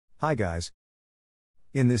Hi guys.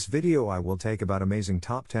 In this video I will take about amazing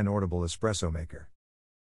top 10 portable espresso maker.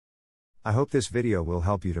 I hope this video will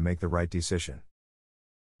help you to make the right decision.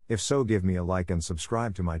 If so, give me a like and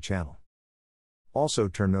subscribe to my channel. Also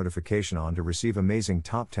turn notification on to receive amazing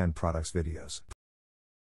top 10 products videos.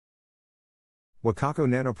 Wacaco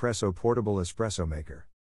Minipresso Portable Espresso Maker.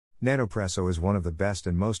 Nanopresso is one of the best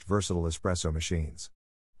and most versatile espresso machines.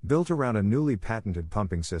 Built around a newly patented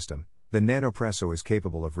pumping system, the Nanopresso is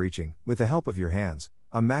capable of reaching, with the help of your hands,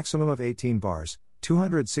 a maximum of 18 bars,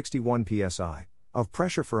 261 psi, of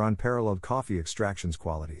pressure for unparalleled coffee extractions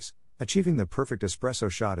qualities. Achieving the perfect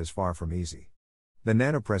espresso shot is far from easy. The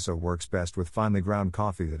Nanopresso works best with finely ground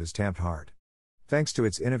coffee that is tamped hard. Thanks to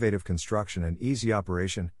its innovative construction and easy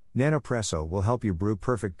operation, Nanopresso will help you brew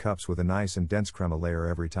perfect cups with a nice and dense crema layer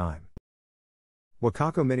every time.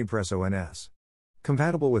 Wacaco Minipresso NS.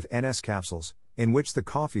 Compatible with NS capsules, in which the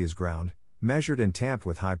coffee is ground, measured and tamped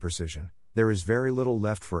with high precision, there is very little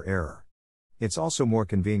left for error. It's also more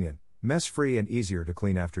convenient, mess-free and easier to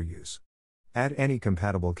clean after use. Add any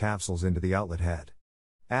compatible capsules into the outlet head.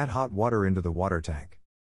 Add hot water into the water tank.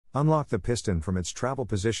 Unlock the piston from its travel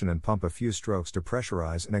position and pump a few strokes to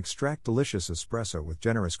pressurize and extract delicious espresso with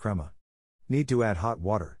generous crema. Need to add hot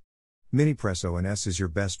water. Minipresso NS is your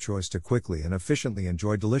best choice to quickly and efficiently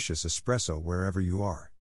enjoy delicious espresso wherever you are.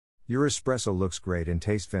 Your espresso looks great and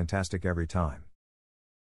tastes fantastic every time.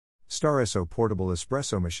 STARESSO Portable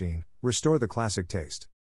Espresso Machine, restore the classic taste.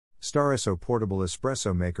 STARESSO Portable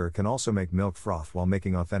Espresso Maker can also make milk froth while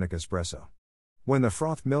making authentic espresso. When the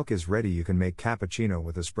froth milk is ready, you can make cappuccino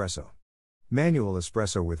with espresso. Manual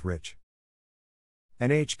espresso with rich.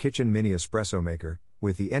 NH Kitchen Mini Espresso Maker.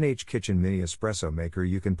 With the NH Kitchen Mini Espresso Maker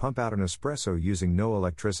you can pump out an espresso using no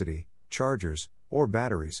electricity, chargers, or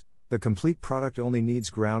batteries. The complete product only needs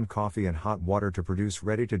ground coffee and hot water to produce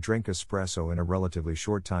ready-to-drink espresso in a relatively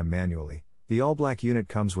short time manually. The all-black unit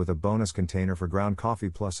comes with a bonus container for ground coffee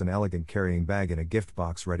plus an elegant carrying bag in a gift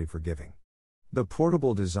box ready for giving. The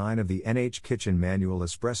portable design of the NH Kitchen Manual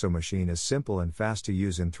Espresso Machine is simple and fast to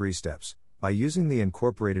use in 3 steps. By using the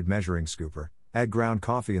incorporated measuring scooper, add ground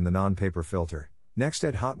coffee in the non-paper filter. Next,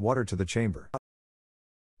 add hot water to the chamber.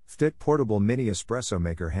 Fdit Portable Mini Espresso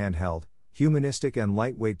Maker Handheld, humanistic and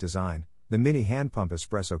lightweight design. The mini hand pump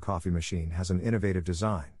espresso coffee machine has an innovative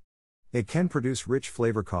design. It can produce rich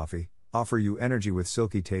flavor coffee, offer you energy with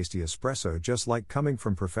silky tasty espresso just like coming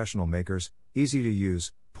from professional makers. Easy to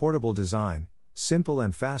use, portable design, simple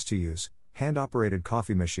and fast to use, hand-operated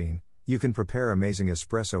coffee machine. You can prepare amazing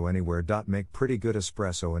espresso anywhere. Make pretty good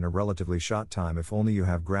espresso in a relatively short time if only you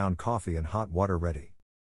have ground coffee and hot water ready.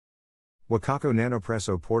 Wacaco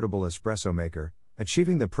Nanopresso Portable Espresso Maker.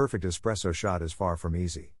 Achieving the perfect espresso shot is far from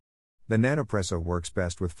easy. The Nanopresso works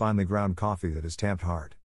best with finely ground coffee that is tamped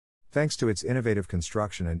hard. Thanks to its innovative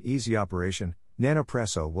construction and easy operation,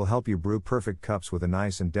 Nanopresso will help you brew perfect cups with a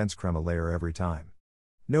nice and dense crema layer every time.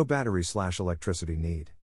 No battery/electricity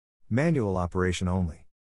need. Manual operation only.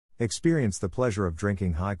 Experience the pleasure of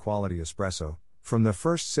drinking high-quality espresso, from the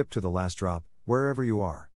first sip to the last drop, wherever you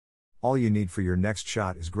are. All you need for your next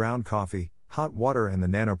shot is ground coffee, hot water and the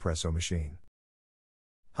Nanopresso machine.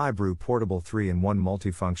 HiBREW Portable 3-in-1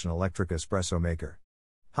 Multifunction Electric Espresso Maker.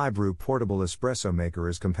 HiBREW Portable Espresso Maker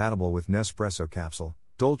is compatible with Nespresso capsule,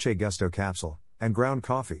 Dolce Gusto capsule, and ground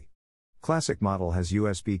coffee. Classic model has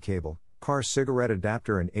USB cable, car cigarette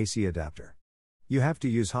adapter and AC adapter. You have to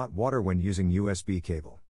use hot water when using USB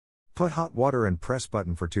cable. Put hot water and press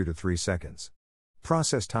button for 2 to 3 seconds.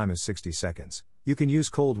 Process time is 60 seconds. You can use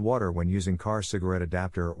cold water when using car cigarette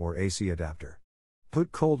adapter or AC adapter.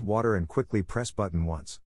 Put cold water and quickly press button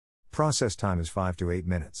once. Process time is 5 to 8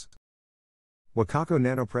 minutes. Wacaco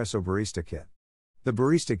Nanopresso Barista Kit. The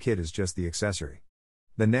Barista Kit is just the accessory.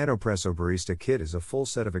 The Nanopresso Barista Kit is a full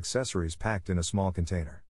set of accessories packed in a small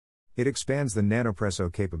container. It expands the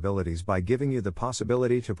Nanopresso capabilities by giving you the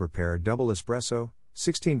possibility to prepare double espresso,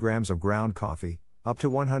 16 grams of ground coffee, up to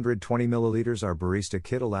 120 milliliters. Our Barista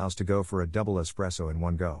Kit allows to go for a double espresso in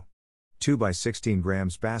one go. 2 by 16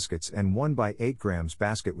 grams baskets and 1 by 8 grams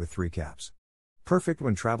basket with 3 caps. Perfect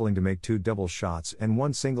when traveling to make 2 double shots and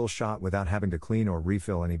 1 single shot without having to clean or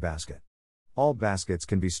refill any basket. All baskets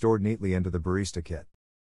can be stored neatly into the Barista Kit.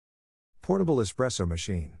 Portable Espresso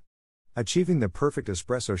Machine. Achieving the perfect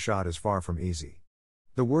espresso shot is far from easy.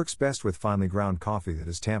 The works best with finely ground coffee that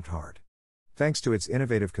is tamped hard. Thanks to its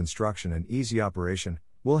innovative construction and easy operation,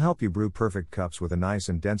 will help you brew perfect cups with a nice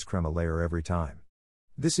and dense crema layer every time.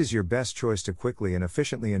 This is your best choice to quickly and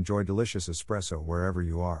efficiently enjoy delicious espresso wherever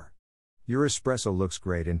you are. Your espresso looks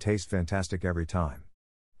great and tastes fantastic every time.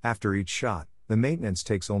 After each shot, the maintenance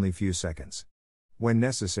takes only few seconds. When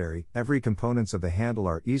necessary, every components of the handle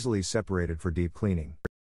are easily separated for deep cleaning.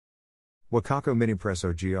 Wacaco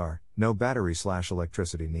Minipresso GR, no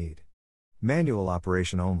battery/electricity need. Manual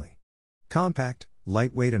operation only. Compact,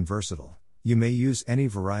 lightweight and versatile, you may use any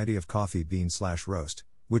variety of coffee bean/roast,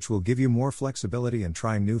 which will give you more flexibility in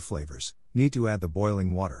trying new flavors. Need to add the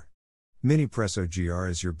boiling water. Minipresso GR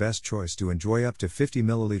is your best choice to enjoy up to 50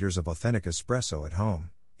 milliliters of authentic espresso at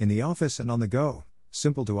home, in the office and on the go,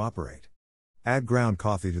 simple to operate. Add ground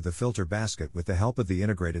coffee to the filter basket with the help of the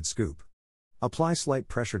integrated scoop. Apply slight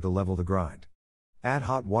pressure to level the grind. Add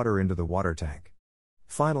hot water into the water tank.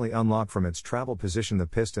 Finally unlock from its travel position the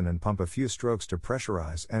piston and pump a few strokes to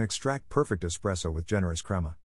pressurize and extract perfect espresso with generous crema.